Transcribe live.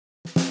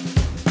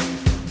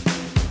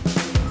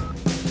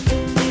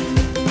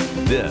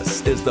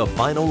This is the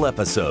final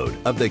episode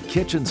of the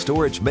Kitchen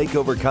Storage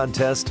Makeover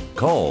Contest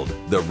called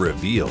The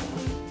Reveal.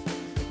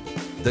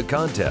 The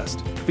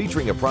contest,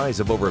 featuring a prize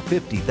of over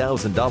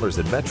 $50,000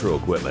 in Metro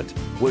equipment,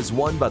 was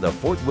won by the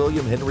Fort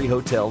William Henry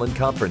Hotel and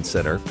Conference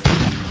Center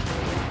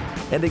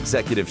and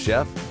executive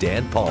chef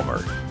Dan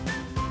Palmer.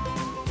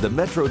 The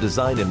Metro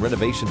Design and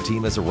Renovation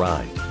team has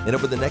arrived, and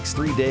over the next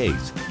 3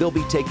 days, they'll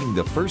be taking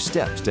the first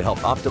steps to help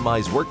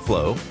optimize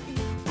workflow,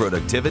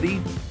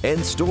 productivity,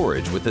 and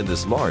storage within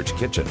this large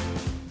kitchen.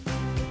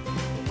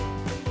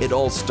 It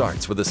all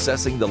starts with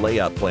assessing the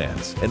layout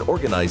plans and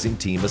organizing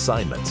team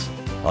assignments,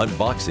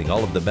 unboxing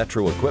all of the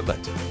Metro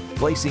equipment,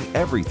 placing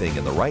everything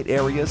in the right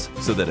areas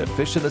so that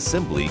efficient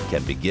assembly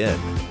can begin.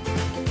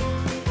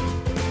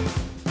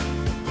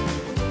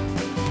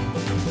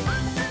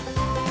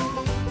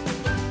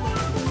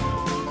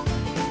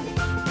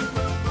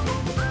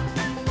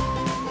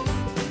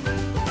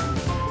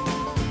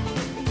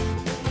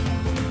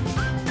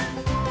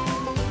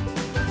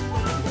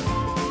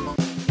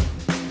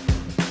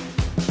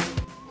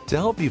 To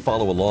help you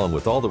follow along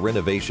with all the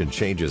renovation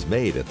changes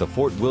made at the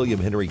Fort William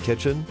Henry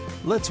kitchen,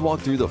 let's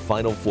walk through the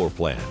final floor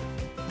plan.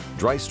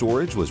 Dry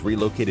storage was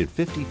relocated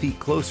 50 feet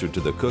closer to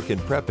the cook and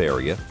prep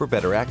area for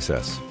better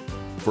access.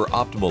 For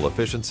optimal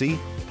efficiency,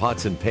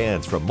 pots and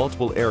pans from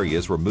multiple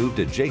areas were moved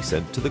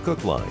adjacent to the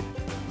cook line.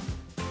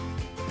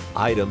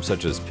 Items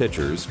such as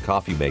pitchers,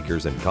 coffee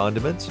makers, and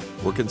condiments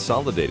were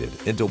consolidated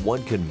into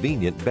one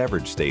convenient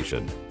beverage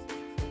station.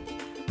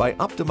 By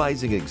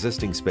optimizing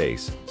existing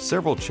space,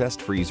 several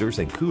chest freezers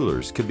and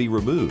coolers could be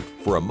removed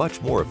for a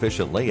much more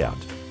efficient layout.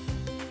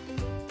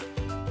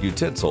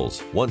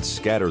 Utensils, once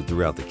scattered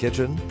throughout the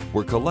kitchen,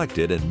 were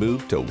collected and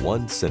moved to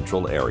one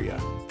central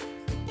area.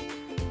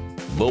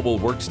 Mobile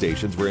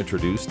workstations were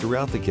introduced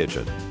throughout the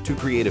kitchen to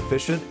create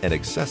efficient and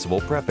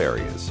accessible prep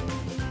areas.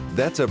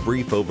 That's a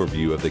brief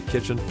overview of the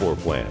kitchen floor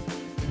plan.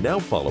 Now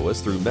follow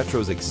us through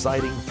Metro's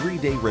exciting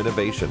 3-day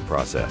renovation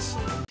process.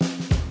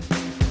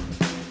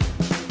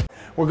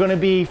 We're going to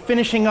be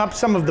finishing up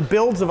some of the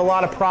builds of a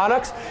lot of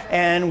products,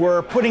 and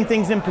we're putting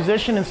things in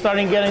position and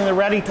starting getting them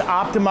ready to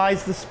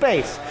optimize the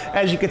space.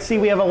 As you can see,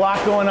 we have a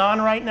lot going on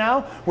right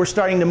now. We're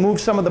starting to move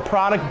some of the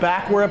product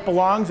back where it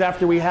belongs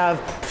after we have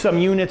some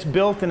units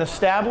built and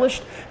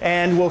established,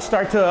 and we'll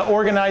start to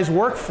organize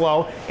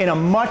workflow in a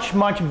much,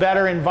 much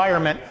better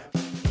environment.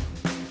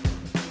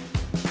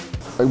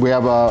 We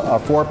have a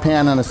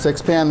 4-pan and a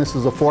 6-pan. This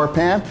is a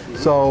 4-pan,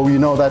 so you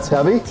know that's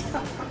heavy.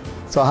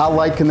 So how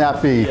light can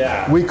that be?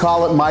 Yeah. We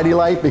call it mighty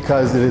light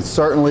because it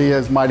certainly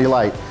is mighty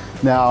light.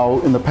 Now,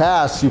 in the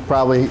past, you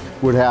probably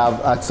would have,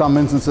 at some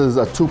instances,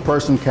 a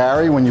 2-person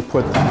carry when you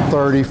put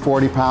 30,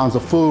 40 pounds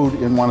of food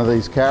in one of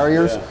these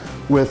carriers. Yeah.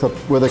 With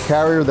a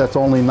carrier that's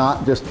only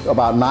not just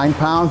about 9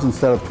 pounds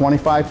instead of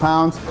 25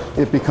 pounds,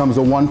 it becomes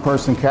a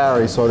 1-person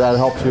carry, so that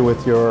helps you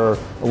with your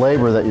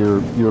labor that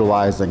you're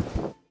utilizing.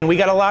 We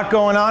got a lot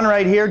going on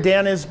right here.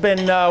 Dan has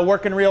been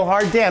working real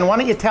hard. Dan, why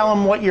don't you tell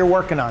them what you're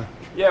working on?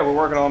 Yeah, we're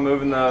working on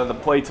moving the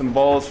plates and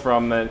bowls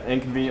from an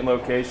inconvenient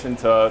location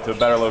to a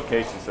better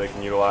location so they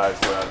can utilize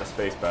the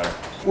space better.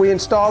 We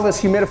installed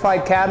this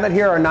humidified cabinet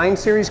here, our 9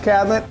 series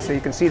cabinet, so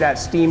you can see that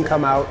steam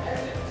come out,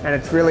 and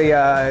it's really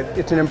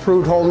it's an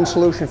improved holding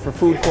solution for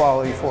food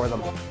quality for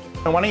them.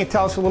 And why don't you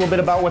tell us a little bit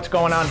about what's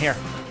going on here?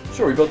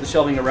 Sure, we built the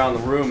shelving around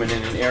the room, and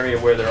in an area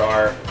where there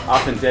are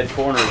often dead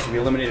corners, we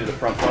eliminated the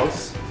front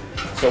posts.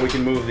 So we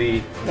can move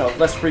the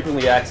less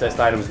frequently accessed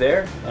items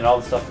there, and all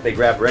the stuff that they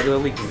grab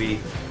regularly can be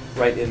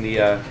right in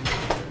the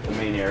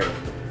main area.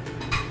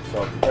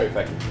 So very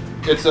effective.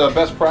 It's a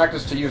best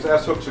practice to use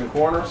S-hooks in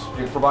corners.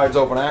 It provides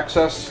open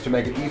access to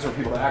make it easier for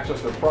people to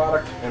access their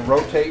product, and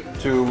rotate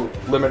to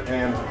limit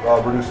and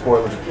reduce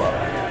spoilage of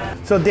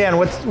product. So Dan,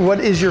 what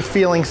is your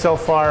feeling so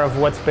far of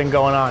what's been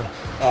going on?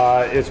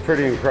 It's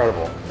pretty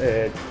incredible.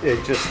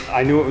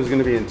 I knew it was going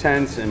to be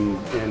intense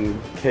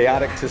and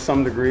chaotic to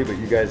some degree, but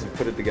you guys have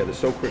put it together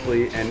so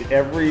quickly, and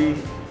every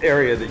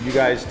area that you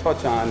guys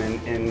touch on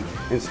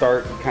and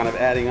start kind of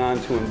adding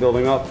on to and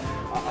building up,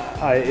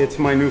 it's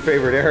my new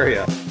favorite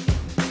area.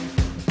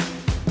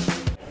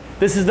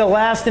 This is the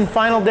last and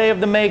final day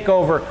of the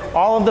makeover.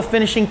 All of the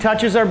finishing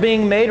touches are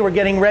being made. We're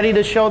getting ready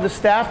to show the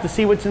staff to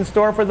see what's in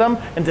store for them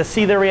and to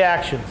see their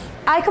reactions.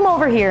 I come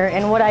over here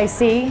and what I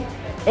see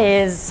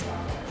is,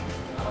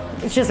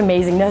 it's just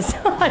amazingness.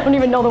 I don't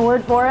even know the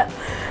word for it.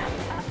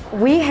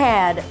 We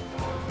had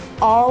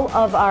all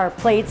of our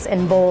plates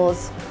and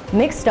bowls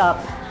mixed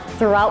up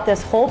throughout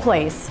this whole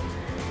place.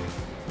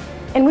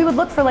 And we would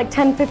look for like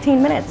 10, 15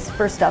 minutes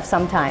for stuff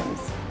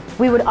sometimes.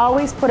 We would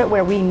always put it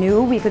where we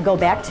knew we could go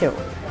back to.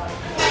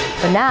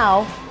 But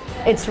now,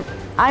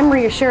 I'm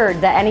reassured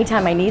that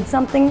anytime I need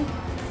something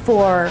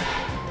for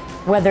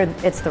whether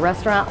it's the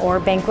restaurant or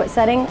banquet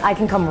setting, I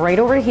can come right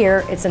over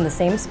here. It's in the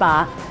same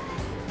spot.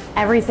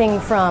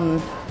 Everything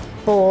from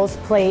bowls,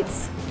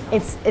 plates,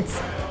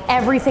 it's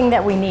everything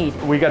that we need.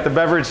 We got the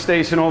beverage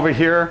station over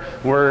here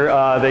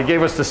where they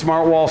gave us the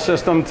smart wall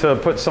system to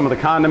put some of the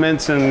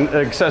condiments and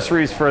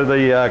accessories for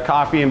the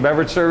coffee and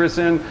beverage service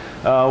in.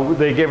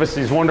 They gave us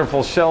these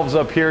wonderful shelves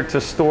up here to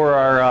store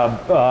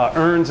our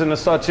urns and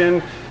such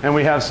in. And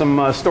we have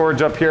some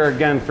storage up here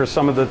again for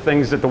some of the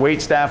things that the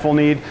wait staff will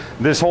need.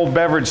 This whole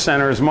beverage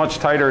center is much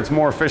tighter. It's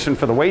more efficient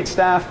for the wait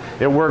staff.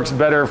 It works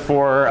better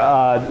for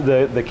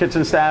the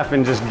kitchen staff,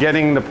 and just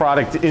getting the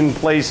product in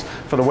place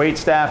for the wait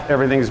staff.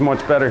 Everything's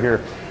much better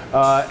here.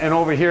 And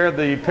over here,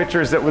 the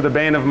pictures that were the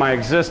bane of my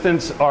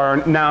existence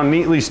are now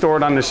neatly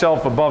stored on the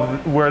shelf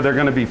above where they're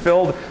going to be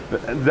filled.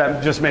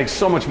 That just makes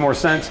so much more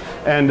sense.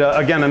 And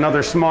again,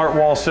 another smart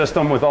wall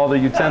system with all the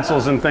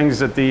utensils and things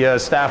that the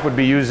staff would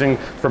be using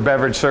for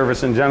beverage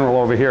service in general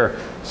over here.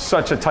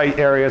 Such a tight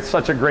area,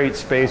 such a great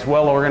space,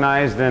 well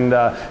organized, and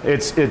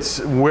it's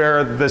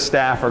where the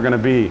staff are going to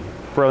be.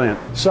 Brilliant.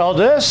 So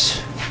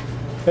this,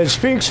 it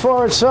speaks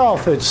for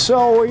itself. It's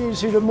so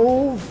easy to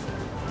move.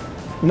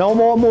 No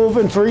more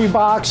moving 3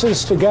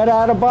 boxes to get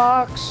out of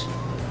box.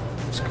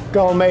 It's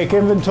gonna make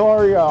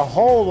inventory a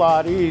whole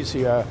lot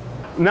easier.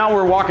 Now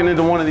we're walking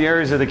into one of the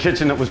areas of the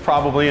kitchen that was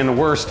probably in the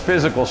worst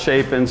physical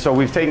shape, and so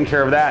we've taken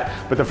care of that.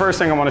 But the first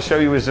thing I want to show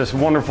you is this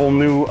wonderful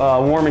new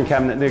warming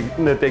cabinet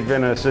that they've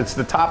given us. It's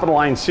the top of the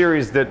line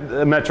series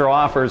that Metro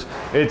offers.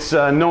 It's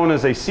known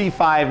as a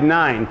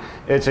C59.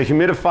 It's a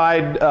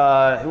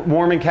humidified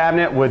warming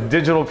cabinet with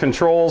digital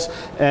controls,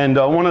 and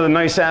one of the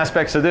nice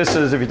aspects of this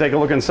is, if you take a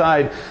look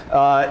inside,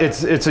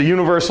 it's a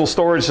universal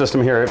storage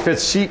system here. It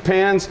fits sheet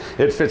pans,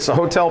 it fits the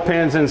hotel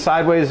pans in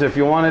sideways. If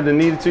you wanted and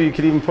needed to, you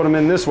could even put them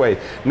in this way.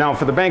 Now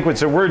for the banquets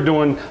that we're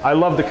doing, I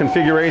love the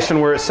configuration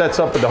where it sets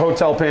up with the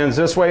hotel pans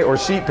this way, or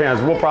sheet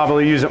pans. We'll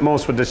probably use it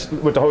most with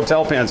the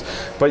hotel pans.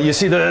 But you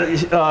see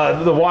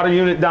the water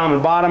unit down the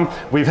bottom,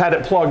 we've had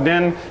it plugged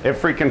in. It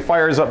freaking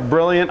fires up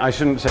brilliant. I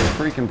shouldn't say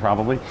freaking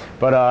probably,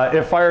 but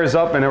it fires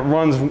up and it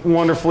runs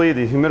wonderfully.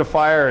 The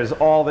humidifier is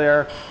all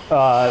there.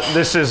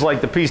 This is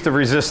like the piece de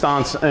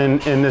resistance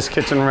in this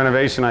kitchen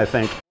renovation, I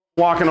think.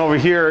 Walking over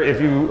here,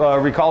 if you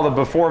recall the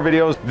before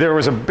videos, there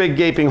was a big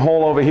gaping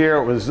hole over here.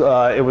 It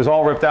was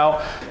all ripped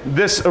out.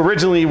 This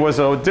originally was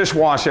a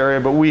dishwash area,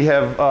 but we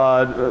have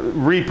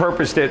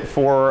repurposed it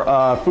for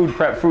food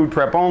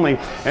prep only.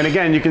 And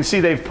again, you can see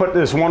they've put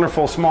this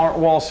wonderful smart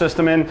wall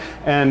system in,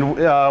 and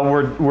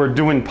we're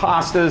doing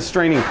pastas,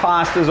 straining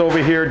pastas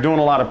over here, doing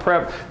a lot of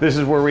prep. This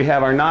is where we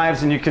have our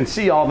knives, and you can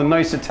see all the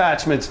nice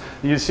attachments.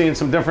 You're seeing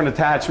some different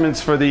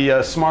attachments for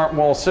the smart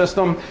wall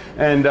system,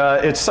 and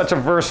it's such a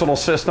versatile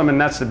system. And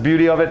that's the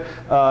beauty of it.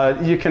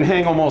 You can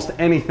hang almost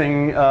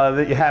anything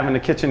that you have in the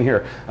kitchen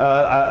here.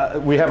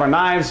 We have our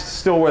knives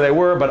still where they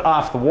were, but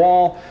off the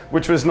wall,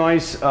 which was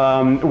nice.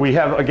 We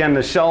have, again,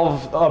 the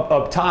shelves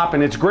up top,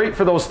 and it's great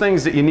for those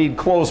things that you need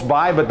close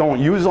by but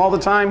don't use all the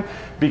time,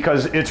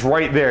 because it's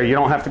right there. You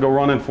don't have to go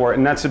running for it.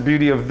 And that's the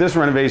beauty of this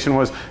renovation,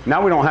 was now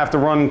we don't have to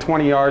run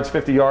 20 yards,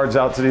 50 yards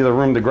out to the other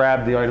room to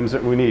grab the items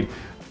that we need.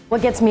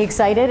 What gets me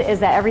excited is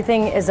that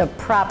everything is a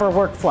proper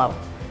workflow.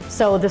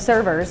 So the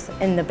servers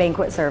and the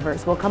banquet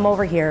servers will come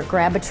over here,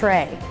 grab a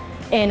tray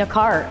in a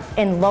cart,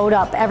 and load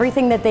up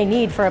everything that they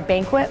need for a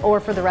banquet or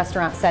for the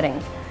restaurant setting.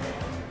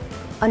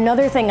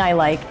 Another thing I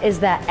like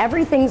is that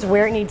everything's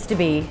where it needs to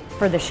be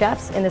for the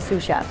chefs and the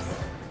sous chefs.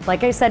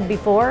 Like I said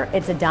before,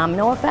 it's a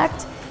domino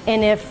effect,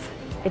 and if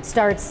it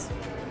starts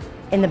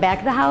in the back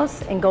of the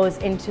house and goes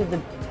into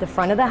the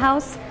front of the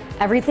house,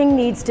 everything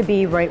needs to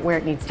be right where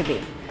it needs to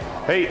be.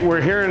 Hey, we're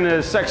here in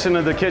the section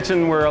of the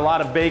kitchen where a lot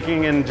of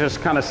baking and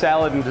just kind of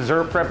salad and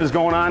dessert prep is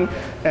going on.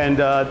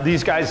 And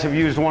these guys have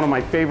used one of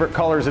my favorite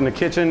colors in the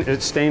kitchen.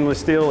 It's stainless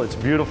steel, it's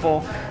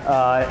beautiful.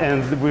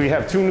 And we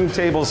have 2 new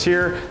tables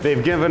here.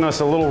 They've given us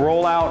a little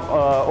rollout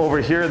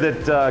over here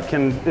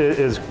that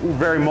is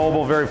very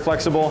mobile, very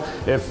flexible.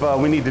 If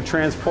we need to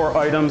transport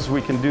items,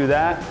 we can do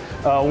that.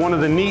 One of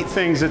the neat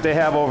things that they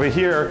have over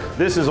here,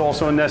 this is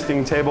also a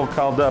nesting table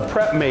called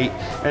Prep Mate.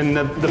 And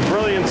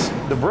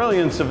the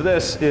brilliance of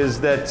this is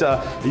that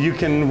you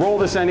can roll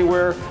this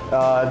anywhere.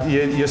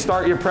 You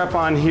start your prep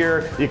on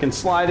here, you can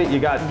slide it. You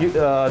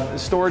got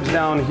storage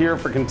down here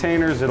for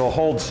containers. It'll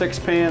hold 6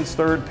 pans,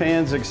 3rd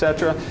pans,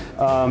 etc.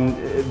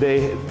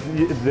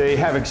 They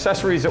have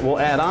accessories that will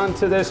add on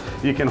to this.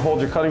 You can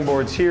hold your cutting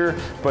boards here,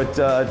 but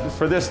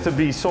for this to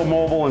be so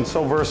mobile and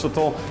so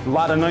versatile, a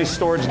lot of nice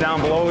storage down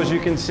below, as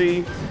you can see.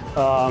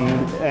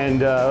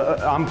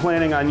 I'm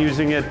planning on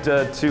using it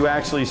to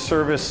actually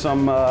service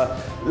some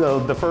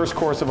the first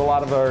course of a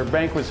lot of our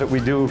banquets that we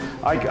do.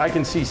 I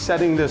can see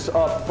setting this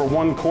up for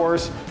 1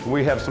 course.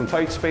 We have some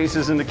tight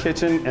spaces in the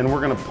kitchen, and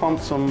we're going to pump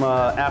some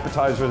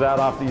appetizers out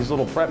off these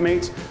little prep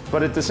mates.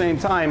 But at the same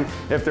time,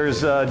 if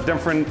there's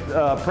different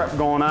prep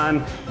going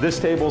on, this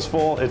table's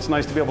full. It's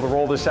nice to be able to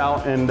roll this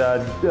out and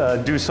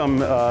do some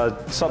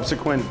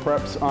subsequent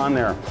preps on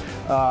there.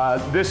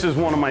 This is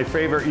one of my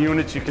favorite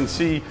units. You can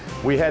see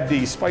we had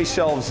the spice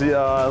shelves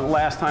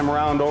last time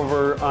around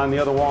over on the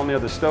other wall near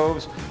the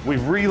stoves.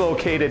 We've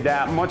relocated relocated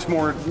that,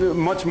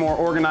 much more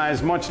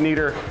organized, much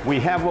neater. We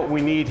have what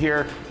we need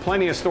here.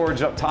 Plenty of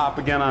storage up top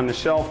again on the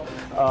shelf.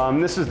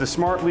 This is the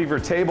smart lever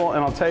table,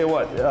 and I'll tell you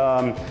what,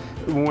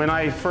 when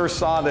I first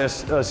saw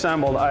this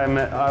assembled,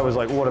 I was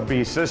like, what a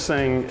beast. This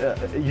thing,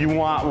 you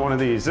want one of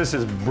these. This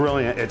is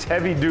brilliant. It's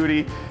heavy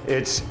duty.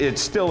 It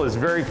still is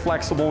very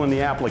flexible in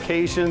the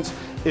applications.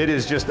 It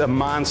is just a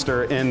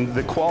monster, and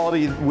the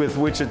quality with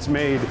which it's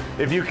made,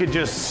 if you could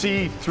just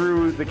see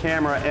through the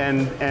camera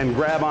and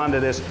grab onto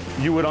this,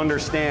 you would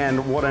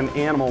understand what an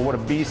animal, what a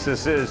beast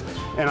this is.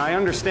 And I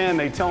understand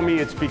they tell me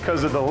it's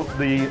because of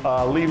the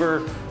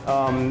lever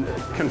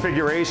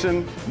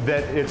configuration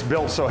that it's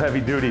built so heavy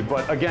duty.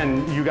 But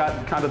again, you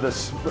got kind of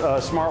this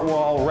smart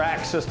wall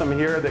rack system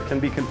here that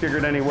can be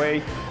configured any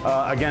way.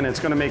 Again,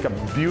 it's going to make a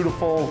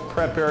beautiful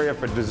prep area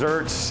for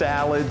desserts,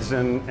 salads,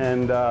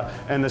 and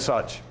the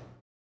such.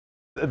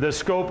 The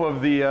scope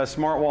of the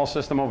smart wall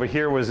system over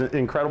here was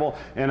incredible,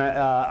 and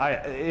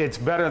it's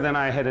better than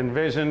I had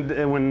envisioned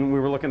when we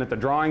were looking at the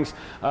drawings.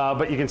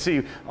 But you can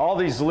see all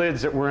these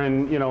lids that were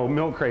in,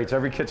 milk crates.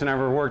 Every kitchen I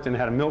ever worked in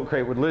had a milk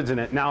crate with lids in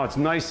it. Now it's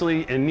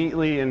nicely and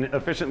neatly and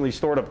efficiently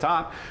stored up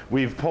top.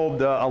 We've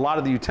pulled a lot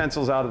of the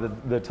utensils out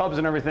of the tubs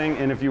and everything.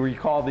 And if you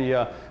recall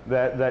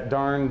that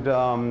darned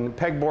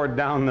pegboard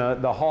down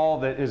the hall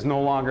that is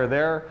no longer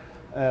there,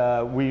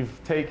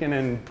 we've taken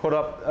and put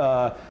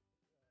up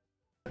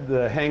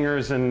the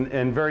hangers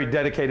and very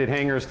dedicated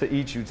hangers to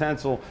each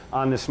utensil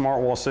on this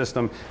smart wall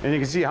system. And you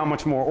can see how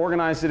much more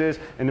organized it is.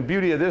 And the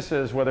beauty of this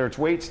is, whether it's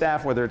wait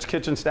staff, whether it's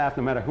kitchen staff,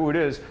 no matter who it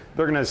is,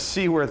 they're going to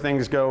see where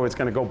things go. It's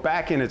going to go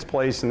back in its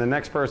place, and the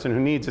next person who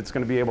needs it's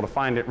going to be able to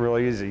find it real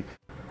easy.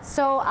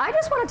 So I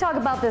just want to talk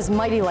about this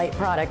Mighty Light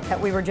product that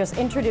we were just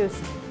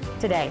introduced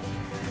today.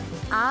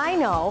 I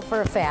know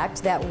for a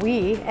fact that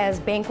we,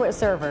 as banquet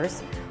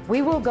servers,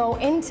 we will go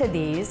into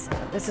these.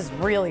 This is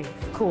really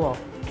cool,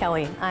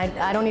 Kelly.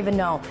 I don't even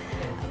know.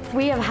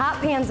 We have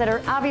hot pans that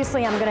are,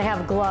 obviously I'm gonna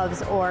have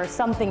gloves or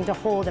something to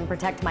hold and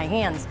protect my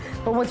hands.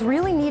 But what's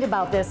really neat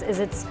about this is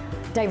it's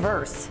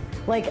diverse.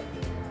 Like,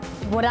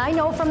 what I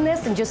know from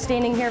this, and just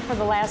standing here for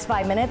the last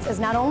 5 minutes, is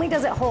not only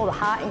does it hold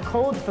hot and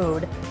cold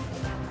food,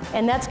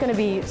 and that's gonna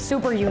be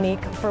super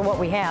unique for what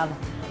we have,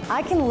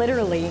 I can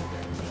literally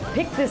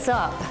pick this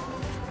up.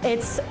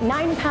 It's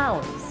 9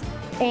 pounds.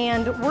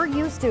 And we're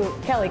used to,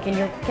 Kelly, can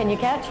you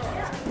catch?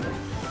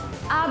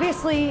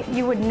 Obviously,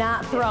 you would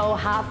not throw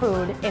hot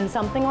food in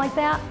something like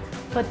that,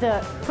 but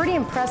the pretty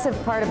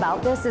impressive part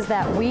about this is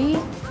that we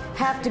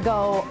have to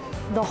go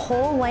the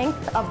whole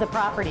length of the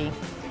property.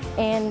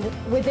 And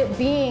with it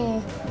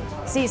being,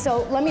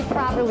 so let me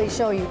properly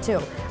show you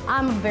too.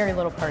 I'm a very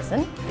little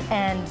person,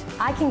 and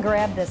I can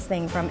grab this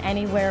thing from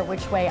anywhere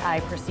which way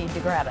I proceed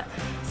to grab it.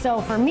 So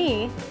for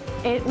me,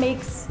 it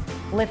makes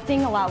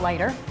lifting a lot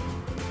lighter.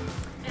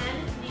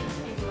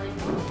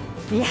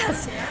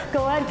 Yes,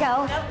 go ahead,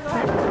 Cal.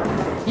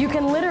 You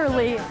can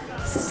literally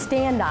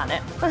stand on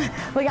it.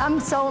 Like,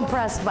 I'm so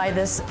impressed by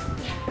this.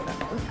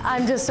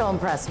 I'm just so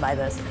impressed by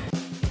this.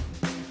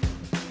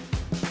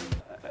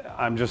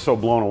 I'm just so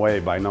blown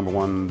away by, number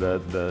one,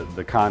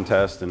 the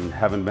contest and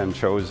having been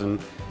chosen.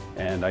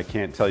 And I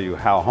can't tell you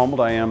how humbled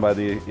I am by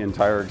the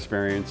entire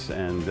experience,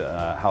 and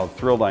how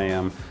thrilled I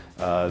am.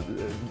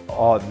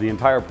 The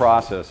entire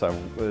process,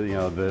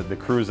 the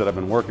crews that I've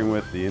been working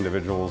with, the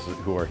individuals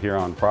who are here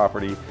on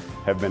property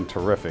have been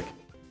terrific.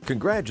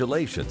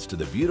 Congratulations to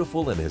the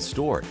beautiful and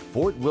historic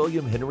Fort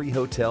William Henry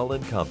Hotel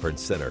and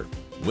Conference Center,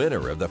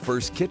 winner of the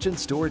first Kitchen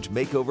Storage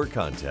Makeover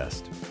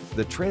contest.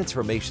 The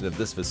transformation of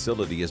this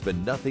facility has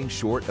been nothing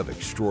short of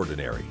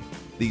extraordinary.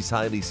 These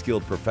highly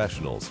skilled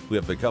professionals, who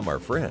have become our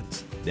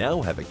friends,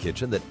 now have a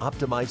kitchen that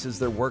optimizes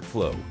their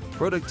workflow,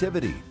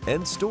 productivity,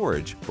 and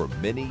storage for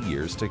many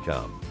years to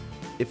come.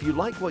 If you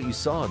like what you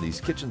saw in these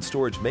kitchen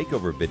storage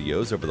makeover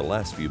videos over the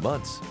last few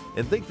months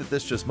and think that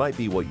this just might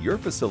be what your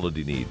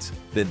facility needs,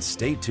 then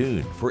stay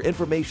tuned for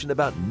information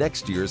about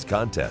next year's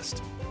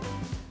contest.